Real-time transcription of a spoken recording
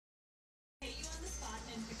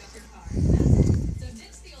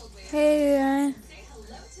Hey everyone,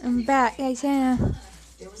 I'm back at channel.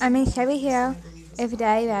 I'm in Chevy Hill with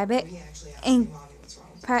Daddy Rabbit and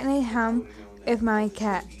partnered home with my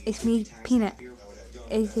cat. It's me, Peanut.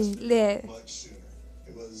 It's his live.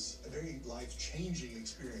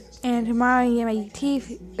 And tomorrow you get my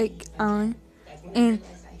teeth on and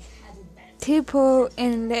two pull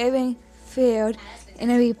in the living field and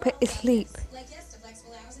then we put to sleep.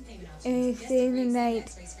 And we stay the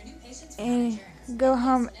night and go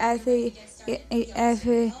home after I get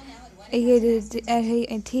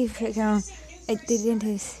a teeth put on at the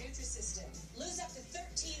dentist.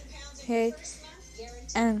 Okay,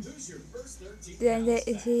 um, then there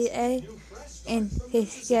is a and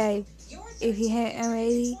subscribe if you haven't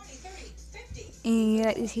already and you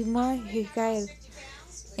like to see more. Subscribe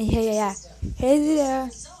and yeah, here's there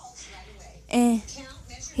and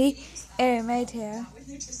he and Motel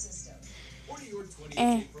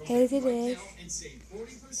and here's it is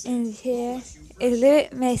and here it's a little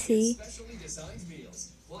bit messy.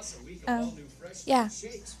 Um, yeah,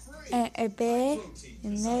 and a bed,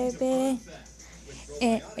 another bed,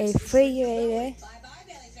 and a refrigerator,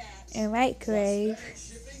 and a microwave,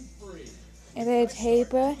 and a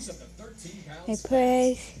table, a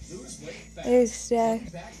purse, a stuff,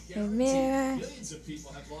 a mirror,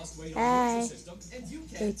 a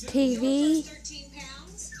TV,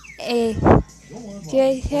 a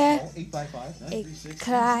dresser, a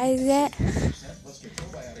closet.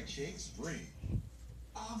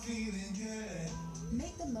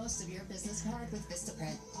 Make the most of your business card with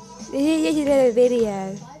Vistaprint. This is a little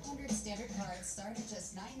video. 500 standard cards start at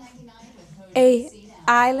just $9.99 with code A CNOW.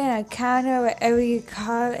 island, a counter, whatever you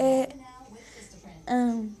call it.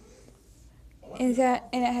 Now with Vistaprint.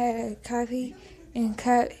 And it had a coffee and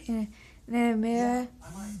cup and then a mirror,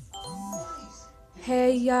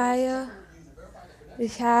 hair dryer, the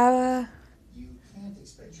shower,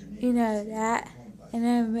 you know that, and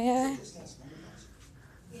then a mirror.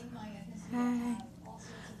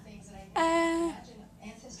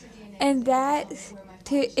 And that's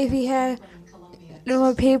to if you have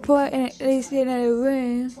more people and at least in a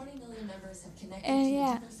room. And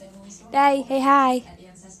yeah, Daddy, say hi.